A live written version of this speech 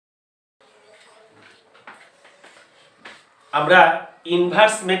আমরা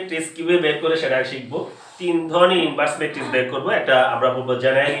inverse matrix কিভাবে বের করে সেটা শিখবো। তিন ধরনের ইনভার্স ম্যাট্রিক্স বের করব। একটা আমরা বলবো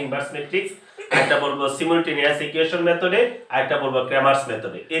জেনারেল ইনভার্স ম্যাট্রিক্স, একটা বলবো সিমুলটেনিয়াস ইকুয়েশন মেথডে, আর একটা বলবো ক্র্যামারস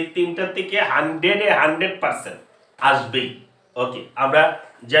মেথডে। এই তিনটার থেকে 100% আসবেই। ওকে, আমরা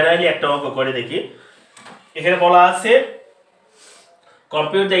জেনারেলি একটা অঙ্ক করে দেখি। এখানে বলা আছে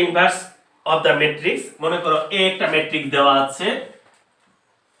compute the inverse of the matrix. মনে করো এ একটা ম্যাট্রিক্স দেওয়া আছে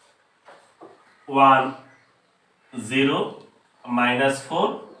 1 0 -4,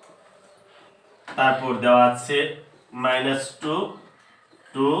 তারপর দেওয়া আছে -2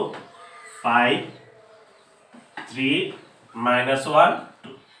 2 5 3 -1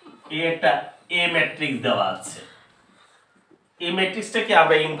 2। এই একটা এ ম্যাট্রিক্স দেওয়া আছে। এই ম্যাট্রিক্সটাকে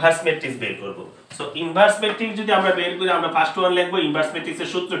আমরা ইনভার্স ম্যাট্রিক্স বের করব। সো ইনভার্স ম্যাট্রিক্স যদি আমরা বের করি, আমরা ফার্স্ট ওয়ান লিখব ইনভার্স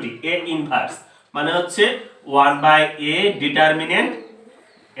ম্যাট্রিক্সের সূত্রটি এ ইনভার্স মানে হচ্ছে 1/a ডিটারমিনেন্ট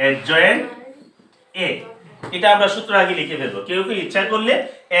অ্যাডজয়েন্ট এ। এটা আমরা সূত্র আগে লিখে ফেলবো। কেউ কেউ ইচ্ছা করলে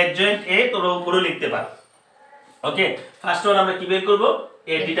অ্যাডজয়েন্ট এ তোর উপরে লিখতে পারো। ওকে, ফার্স্ট ওয়ান আমরা কি বের করব?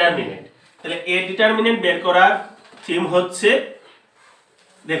 এ ডিটারমিনেন্ট। তাহলে এ ডিটারমিনেন্ট বের করার থিম হচ্ছে,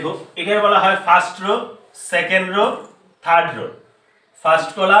 দেখো এখানে বলা হয় first row, second rho, third rho. First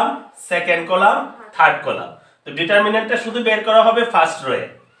column, second column, third column. তো ডিটারমিনেন্টটা শুধু বের করা হবে ফার্স্ট রোয়ে।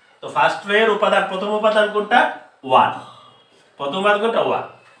 তো ফার্স্ট রো এর উপাদান, প্রথম উপাদান কোনটা? 1। প্রথম উপাদান কোনটা? 1।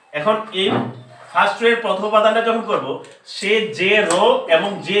 এখন এই ফার্স্ট রো এর প্রথম উপাদানটা যখন করব, সে যে রো এবং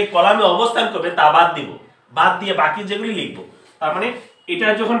যে কলামে অবস্থান করবে তা বাদ দিব। বাদ দিয়ে বাকি যেগুলি লিখব। তার মানে এটা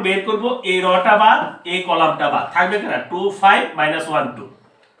যখন বের করব, এই রটা বাদ, এই কলামটা বাদ থাকবে কেন? 2 5 -1 2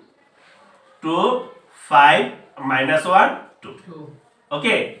 2 5 -1 2।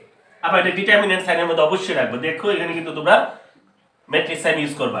 ওকে, আবার এটা ডিটারমিনেন্ট সাইনের মধ্যে অবশ্যই রাখবো। দেখো এখানে কিন্তু তোমরা ম্যাট্রিক্স সাইন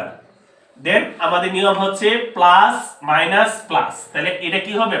ইউজ করবা না। দেন আমাদের নিয়ম হচ্ছে প্লাস মাইনাস প্লাস। তাহলে এটা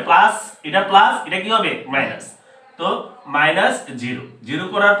কি হবে? প্লাস, এটা প্লাস, এটা কি হবে? মাইনাস। তো -0 0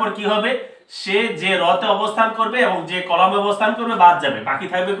 করার পর কি হবে? সে যে রতে অবস্থান করবে এবং যে কলামে অবস্থান করবে বাদ যাবে। বাকি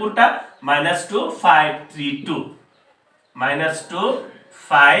থাকবে কোনটা? -2 5 3 2 -2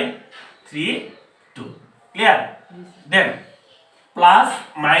 5 3 2। ক্লিয়ার? দেন প্লাস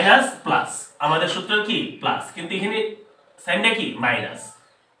মাইনাস প্লাস, আমাদের সূত্র কি? প্লাস, কিন্তু এখানে সাইনটা কি? মাইনাস।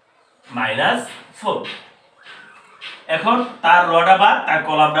 -4। এখন তার রটা বাদ, তার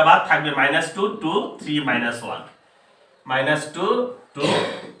কলামটা বাদ, থাকবে -2 2 3 -1 -2 2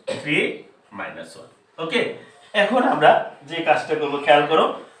 3 -1। ওকে, এখন আমরা যে কাজটা করব খেয়াল করো।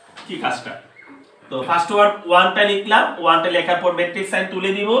 কি কাজটা? তো ফার্স্ট ওয়ানটা লিখলাম, ওয়ানটা লেখার পর ম্যাট্রিক্স সাইন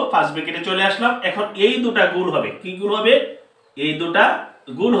তুলে দিব, ফার্স্ট ব্র্যাকেটে চলে আসলাম। এখন এই দুটা গুণ হবে। কি গুণ হবে? এই দুটা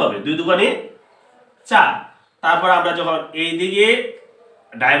গুণ হবে, 2 দুগুণে 4। তারপর আমরা যখন এই দিকে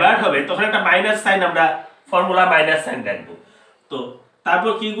ডাইভার্ট হবে তখন একটা মাইনাস সাইন, আমরা ফর্মুলা মাইনাস সাইন রাখবো। তো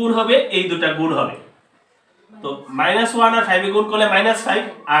তারপর কি গুণ হবে? এই দুটা গুণ হবে। তো -1 আর 5 এ গুণ করলে -5,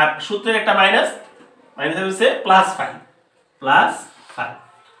 আর সূত্রের একটা মাইনাস হচ্ছে +5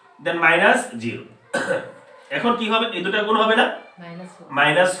 দেন -0। এখন কি হবে? এই দুটা গুণ হবে না?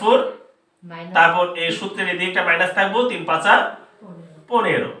 -4, তারপর এই সূত্রের এদিকে একটা মাইনাস থাকবো, 3 5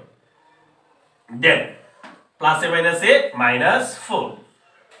 15। দেন প্লাসে মাইনাসে -4,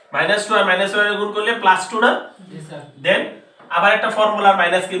 -2 আর -1 এর গুণ করলে +2 না? দেন আবার একটা ফর্মুলার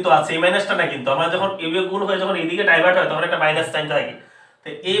মাইনাস কিন্তু আছে, এই মাইনাসটা না, কিন্তু আমরা যখন এদিকে গুণ হয়, যখন এদিকে ডাইভার্ট হয় তখন একটা মাইনাস সাইন থাকে। তো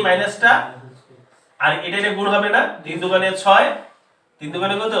এই মাইনাসটা আর এটা গুণ হবে না? 3 দুগুণে 6, 3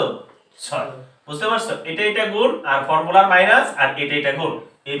 দুগুণে কত? 6। বুঝতে পারছো? এটা গুণ, আর ফর্মুলার মাইনাস, আর এটা গুণ।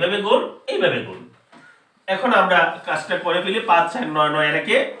 এইভাবে গুণ, এইভাবে গুণ। এখন আমরা কাজটা করে ফেলি। 5 4 9 9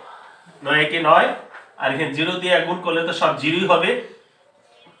 একে 9 একে 9, আর এখানে 0 দিয়ে গুণ করলে তো সব 0ই হবে।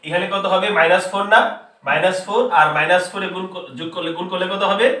 এখানে কত হবে? -4 না? -4 আর -4 এ যোগ করলে গুণ করলে কত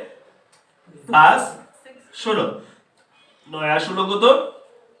হবে? +16। 9 আর 16 কত?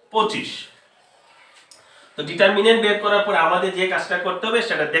 25। তো ডিটারমিনেন্ট বের করার পর আমাদের যে কাজটা করতে হবে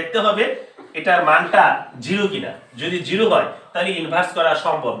সেটা দেখতে হবে এটার মানটা 0 কিনা। যদি 0 হয় তাহলে ইনভার্স করা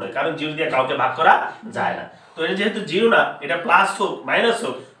সম্ভব নয়, কারণ 0 দিয়ে কাউকে ভাগ করা যায় না। তো এটা যেহেতু 0 না, এটা প্লাস হোক মাইনাস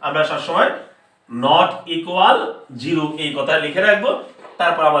হোক, আমরা সবসময় নট ইকুয়াল 0 এই কথা লিখে রাখবো।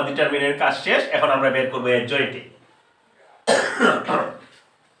 তারপর আমার ডিটারমিনেন্ট কাজ শেষ। এখন আমরা বের করব অ্যাডজয়েন্ট এ।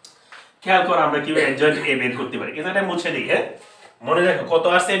 খেয়াল করো আমরা কিভাবে অ্যাডজয়েন্ট এ বের করতে পারি। এটা মুছে দিই। হ্যাঁ, মনে রাখো কত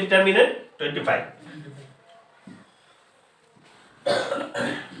আসছে ডিটারমিনেন্ট? 25।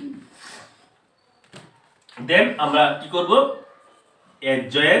 দেন আমরা কি করব?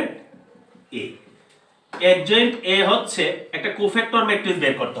 অ্যাডজয়েন্ট এ। অ্যাডজয়েন্ট এ হচ্ছে একটা কোফ্যাক্টর ম্যাট্রিক্স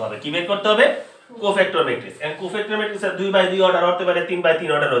বের করতে হবে। কি বের করতে হবে? Cofactor matrix. And cofactor matrix 2/2 order হতে পারে, 3/3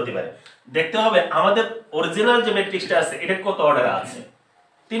 অর্ডার হতে পারে। দেখতে হবে আমাদের অরিজিনাল যে ম্যাট্রিক্সটা আছে এটা কত অর্ডারে আছে?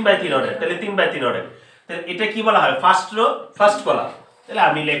 3/3 অর্ডার। তাহলে 3/3 অর্ডার। তাহলে এটা কি বলা হয় ফার্স্ট রো ফার্স্ট কলাম। তাহলে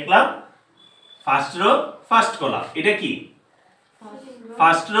আমি লিখলাম ফার্স্ট রো ফার্স্ট কলাম। এটা কি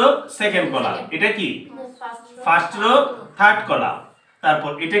ফার্স্ট রো সেকেন্ড কলাম। এটা কি ফার্স্ট রো থার্ড কলাম।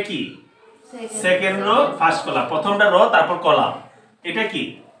 তারপর এটা কি সেকেন্ড রো ফার্স্ট কলাম, প্রথমটা রো তারপর কলাম। এটা কি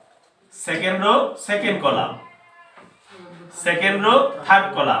second rho second column, second rho third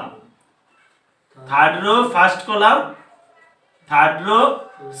column, third rho first column, third rho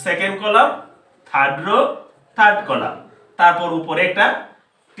second column, third rho third column. তারপর উপরে একটা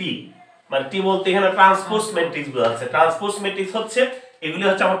টি, মানে টি বলতে এখানে ট্রান্সপোজ ম্যাট্রিক্স বোঝাচ্ছে। ট্রান্সপোজ ম্যাট্রিক্স হচ্ছে এগুলি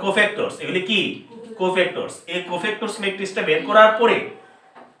হচ্ছে আমার কোফ্যাক্টরস। এগুলি কি কোফ্যাক্টরস। এই কোফ্যাক্টরস ম্যাট্রিক্সটা বের করার পরে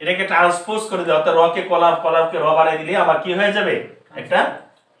এটাকে ট্রান্সপোজ করে দিলে, অর্থাৎ র কে কলাম, কলামকে র বানাই দিলে আমার কি হয়ে যাবে একটা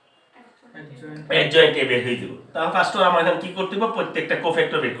অ্যাডজয়েন্ট এ বের হয়ে যাবে। তাহলে ফার্স্ট আমরা এখন কি করতে হবে, প্রত্যেকটা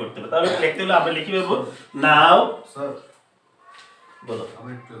কোফ্যাক্টর বের করতে হবে। তাহলে লিখতে হলে আমরা লিখে দেব নাও স্যার বলো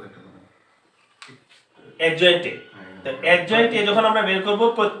আমি একটু দেখতে পারি অ্যাডজয়েন্ট এ। তো অ্যাডজয়েন্ট এ যখন আমরা বের করব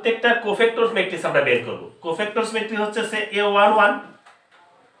প্রত্যেকটা কোফ্যাক্টরস ম্যাট্রিক্স আমরা বের করব। কোফ্যাক্টরস ম্যাট্রিক্স হচ্ছে সে a11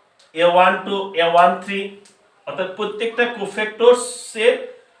 a12 a13, অর্থাৎ প্রত্যেকটা কোফ্যাক্টরস এর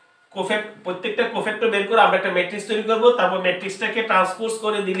প্রত্যেকটা কোফ্যাক্টর বের করে আমরা একটা ম্যাট্রিক্স তৈরি করব। তারপর ম্যাট্রিক্সটাকে ট্রান্সপোজ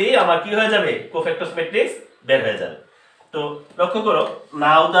করে দিলেই আমার কি হয়ে যাবে কোফ্যাক্টরস ম্যাট্রিক্স বের হয়ে যাবে। তো লক্ষ্য করো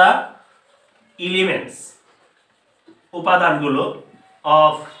নাও দা এলিমেন্টস উপাদানগুলো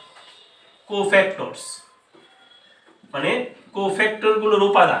অফ কোফ্যাক্টরস, মানে কোফ্যাক্টর গুলোর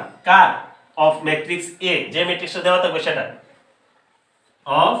উপাদান কার অফ ম্যাট্রিক্স এ, যে ম্যাট্রিক্সটা দেওয়া থাকবে সেটা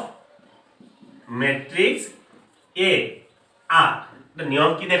অফ ম্যাট্রিক্স এ আর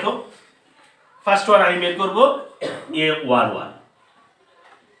নিয়ম কি দেখো, ফার্স্ট ওয়ান আমি বের করব a11।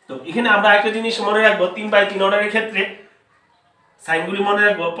 তো এখানে আমরা একটা জিনিস মনে রাখবো 3/3 অর্ডারের ক্ষেত্রে সাইনগুলি মনে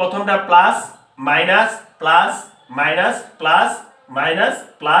রাখবো, প্রথমটা plus minus plus minus plus minus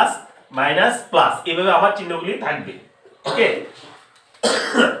plus minus plus, এইভাবে আমার চিহ্নগুলি থাকবে। ওকে,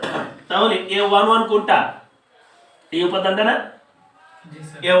 তাহলে a11 কোনটা, এই উপাদানটা না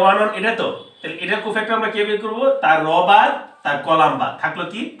a11 এটা। তো তাহলে এটার কোফ্যাক্টর আমরা কি বের করব, তার র বাদ তার কলাম বাদ থাকলো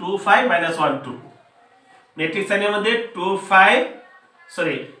কি 2 5 1 2। ম্যাট্রিক্স সাইনের মধ্যে 2 5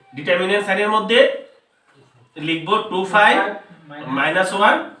 সরি ডিটারমিনেন্ট সাইনের মধ্যে লিখব 2 5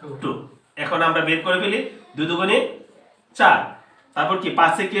 -1 2। এখন আমরা বের করে ফেলি 2 দুগুণে 4, তারপর কি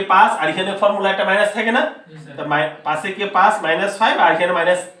 5 এ কে 5, আর এখানে ফর্মুলা একটা মাইনাস থাকে না, তো 5 এ কে 5 -5 আর এখানে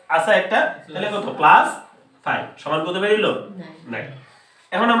মাইনাস আছে একটা, তাহলে কত +5 সমান কত বেরিলো 9।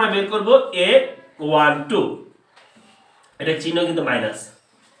 এখন আমরা বের করব a12, এটা চিহ্ন কিন্তু মাইনাস,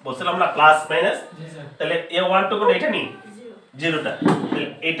 বলছিলাম না প্লাস মাইনাস। তাহলে a12 কোন এটা নি জিরোটা, তাহলে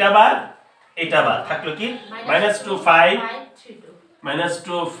এটা বাদ এটা বাদ থাকলো কি -2 5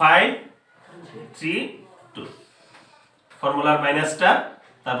 -2 5 3 2, ফর্মুলার মাইনাসটা।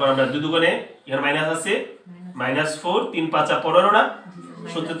 তারপর আমরা 2 দুগুণে এখানে মাইনাস আছে -4 3 5 15 না,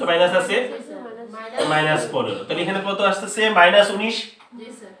 সূত্রে তো মাইনাস আছে -15, তাহলে এখানে কত আসছে -19,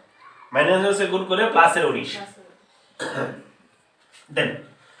 মাইনাস এর গুণ করে প্লাসের 19। দেন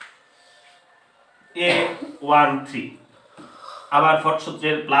a13 আবার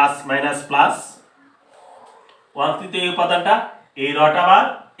সূত্রের প্লাস মাইনাস প্লাস 13 তে এই উপাদানটা, এই রটা বাদ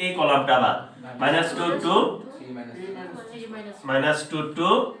এই কলামটা বাদ, -2 2 -2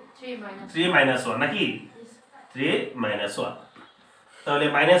 3 -1 নাকি 3 -1। তাহলে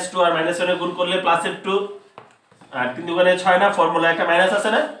 -2 আর -1 এর গুণ করলে প্লাসের 2 আর 3 দুগুণে 6 না, ফর্মুলা একটা মাইনাস আছে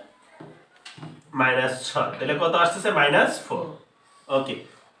না -6, তাহলে কত আসছে -4। ওকে,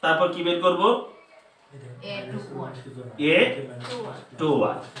 তারপর কি বের করব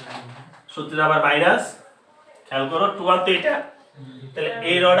a21, সূত্রে আবার মাইনাস, খেয়াল করো 21 তো এটা, তাহলে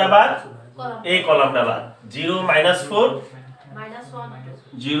এই রটা বাদ এই কলামটা বাদ, 0 -4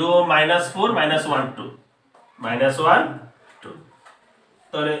 0 -4 -1 2 -1 2,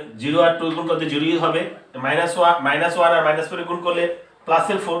 তাহলে 0 আর 2 গুণ করতে 0ই হবে, -1 আর -4 গুণ করলে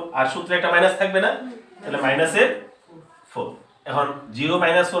প্লাসের 4 আর সূত্রে একটা মাইনাস থাকবে না, তাহলে মাইনাসের 4। এখন 0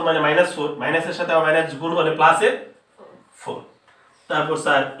 -4 মানে -4, মাইনাসের সাথে আবার মাইনাস গুণ হলে প্লাসের 4। তারপর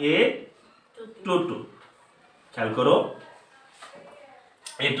স্যার a22, খেয়াল করো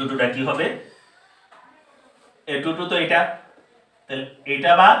a22টা কি হবে, a22 তো এটা, তাহলে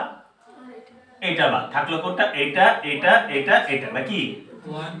এটা বাদ এটা বাদ থাকলো কোনটা, এটা এটা এটা এটা নাকি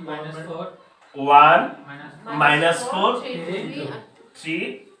 1 -4 3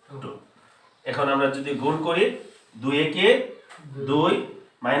 2। এখন আমরা যদি গুণ করি 2 এ কে 2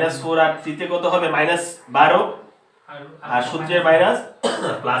 -4 আর 3 তে কত হবে -12, আর সূত্রের মাইনাস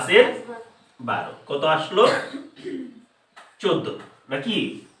প্লাসের 12, কত আসলো 14 নাকি।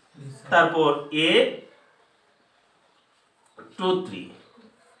 তারপর a23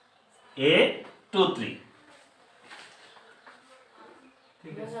 2 3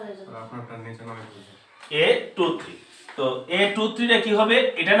 ঠিক আছে আর আপনারটা নিচে নামে বলুন a 2 3 তো a 2 3 টা কি হবে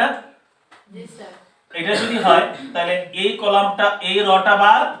এটা না জি স্যার এটা যদি হয় তাহলে এই কলামটা এই রটা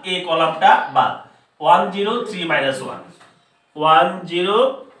বাদ এই কলামটা বাদ 1 0 3 1 1 0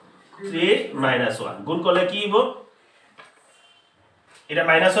 3 1 গুণ করলে কি হবে এটা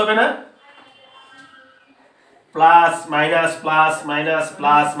মাইনাস হবে না plus minus plus minus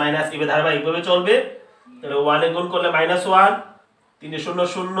plus minus এভাবে ধারাবাহিকভাবে চলবে তাহলে 1 এ গুণ করলে -1 3 0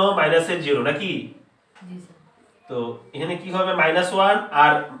 0 মাইনাসের 0 নাকি জি স্যার তো এখানে কি হবে -1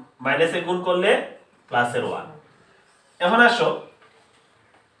 আর মাইনাসে গুণ করলে প্লাসের 1 এখন আসো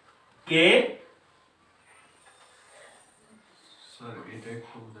a স্যার এটা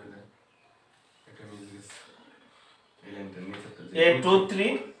একটু বুঝাইলে এটা মিলস এই লাইনটা নিচে তো a 2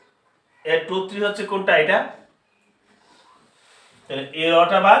 3 a 2 3 হচ্ছে কোনটা এটা তাহলে a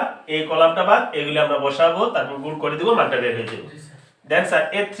রটা বাদ এই কলামটা বাদ এগুলি আমরা বসাবো তারপর গুণ করে দিব মানটা বের হয়ে যাবে দেন স্যার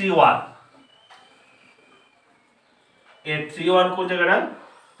a 3 1 a 3 1 কোন জায়গাটা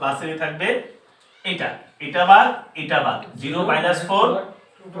প্লাসেরই থাকবে এটা বাদ 0 -4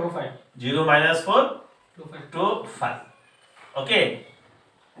 0 -4 2 5 ওকে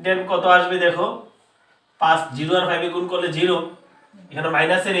দেন কত আসবে দেখো 5 0 আর 5 এ গুণ করলে 0 এখানে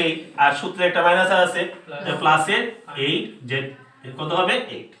মাইনাসের 8 আর সূত্রে একটা মাইনাস আছে তো প্লাসের 8 যে কত হবে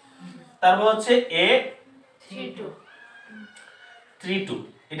 8 তারপর হচ্ছে a 3 2 3 2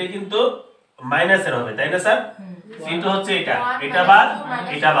 এটা কিন্তু মাইনাসের হবে তাই না স্যার 3 2 হচ্ছে এটা বাদ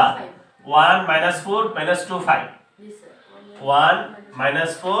 1 -4 -2 5 জি স্যার 1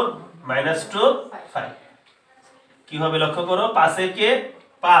 -4 -2 5 কি হবে লক্ষ্য করো 5 এর কে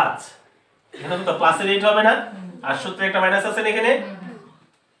 5 এখানে তো প্লাসের 8 হবে না আর সূত্রে একটা মাইনাস আছে না এখানে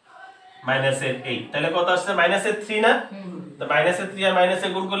মাইনাসের 8 তাহলে কত আসছে মাইনাসের 3 না তো মাইনাসের 3 আর মাইনাসে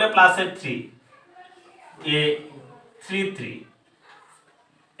গুণ করলে প্লাসের 3 a 3 3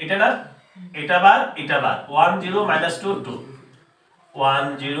 এটা না এটা বাদ 1 0 -2 2 1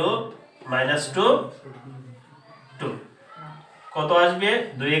 0 -2 2 কত আসবে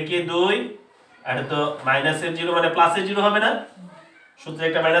 2 এ কে 2 আর তো মাইনাসের 0 মানে প্লাসের 0 হবে না সূত্রে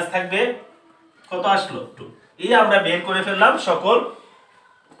একটা মাইনাস থাকবে কত আসলো 2 এই আমরা বের করে ফেললাম সকল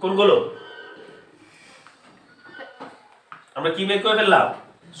কোনগুলো আমরা কি বের করে ফেললাম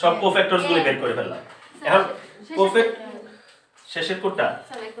সব কোফ্যাক্টরস গুলো বের করে ফেললাম এখন কোফ্যাক্ট শেষের কোনটা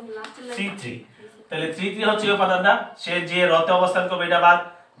স্যার একদম লাস্টের 3 3 তাহলে 3 3 হচ্ছে উপাদানটা সে যে রতে অবস্থান করবে এটা বাদ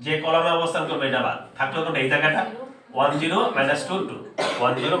যে কলামে অবস্থান করবে এটা বাদ থাকলো কোনটা এই জায়গাটা 1 0 -2 2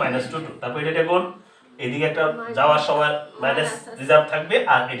 1 0 -2 2 তারপর এটা গুণ এদিকে একটা যাওয়ার সময় মাইনাস রিজার্ভ থাকবে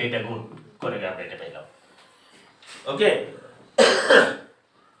আর এটা গুণ করে আমরা এটা পেলাম ওকে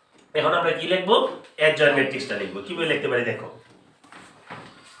এখন আমরা কি লিখবো অ্যাডজয়েন্ট ম্যাট্রিক্সটা লিখবো কিভাবে লিখতে পারি দেখো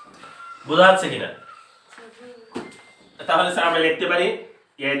বোঝা যাচ্ছে কিনা তাহলে স্যার আমরা লিখতে পারি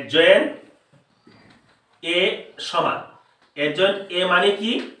অ্যাডজয়েন্ট a সমান অ্যাডজয়েন্ট a মানে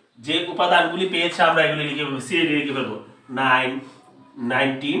কি যে উপাদানগুলি পেয়েছে আমরা এগুলি লিখে ফেলবো সিরিয়ালি লিখে ফেলবো 9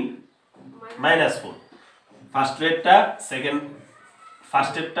 19 -4 ফার্স্ট রেটটা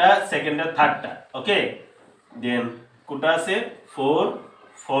ফার্স্টেরটা সেকেন্ডের থার্ডটা ওকে দেন কোনটা আছে 4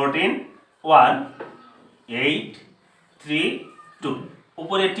 14 1 8 3 2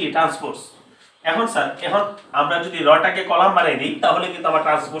 উপরে টি ট্রান্সপোজ এখন স্যার এখন আমরা যদি রটাকে কলাম বানিয়ে দিই তাহলে কিন্তু আমার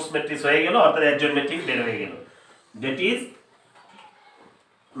ট্রান্সপোজ ম্যাট্রিক্স হয়ে গেল অর্থাৎ অ্যাডজয়েন্ট ম্যাট্রিক্স বের হয়ে গেল দ্যাট ইজ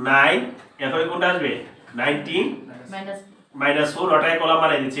 9 এরপরে কোনটা আসবে 19 -4 রটাকে কলাম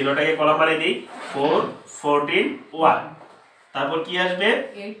বানিয়ে দিচ্ছি রটাকে কলাম বানিয়ে দিই 4 14 1 তারপর কি আসবে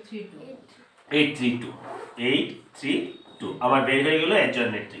 832 আমার বের হয়ে গেল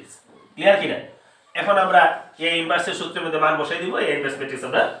অ্যাডজয়েন্ট ম্যাট্রিক্স ক্লিয়ার কিনা এখন আমরা এই ইনভার্সের সূত্রের মধ্যে মান বসাই দিব এই ইনভার্স ম্যাট্রিক্স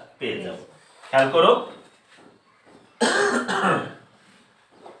আমরা পেয়ে যাব খেয়াল করো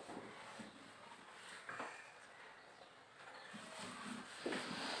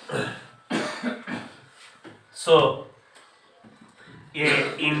সো a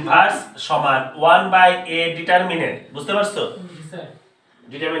ইনভার্স সমান 1/a ডিটারমিনেন্ট বুঝতে পারছো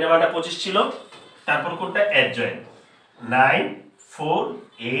ডিটারমিনেন্ট মানটা 25 ছিল তারপর কোনটা অ্যাডজয়েন্ট 9 4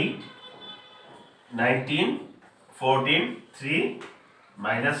 8 19 14 3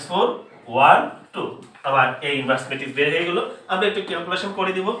 -4 1 2 আবার এই ইনভার্স ম্যাট্রিক্স বের হয়ে গেল আমরা একটু ক্যালকুলেশন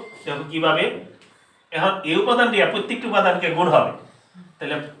করে দিব দেখো কিভাবে এখন এই উপাদান দিয়ে প্রত্যেকটি উপাদানকে গুণ হবে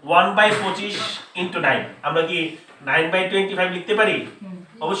তাহলে 1/25 * 9 আমরা কি 9/25 লিখতে পারি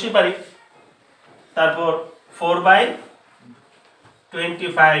অবশ্যই পারি তারপর 4/25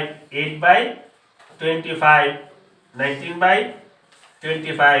 8/25 19/25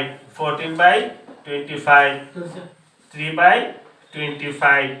 14/25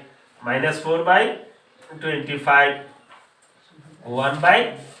 3/25 -4/25,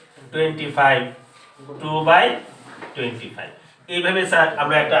 1/25, 2/25। এইভাবে স্যার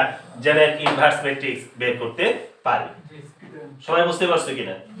আমরা একটা জেনারেল ইনভার্স ম্যাট্রিক্স বের করতে পারি। সবাই বুঝতে পারছো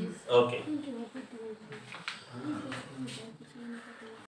কিনা? ওকে।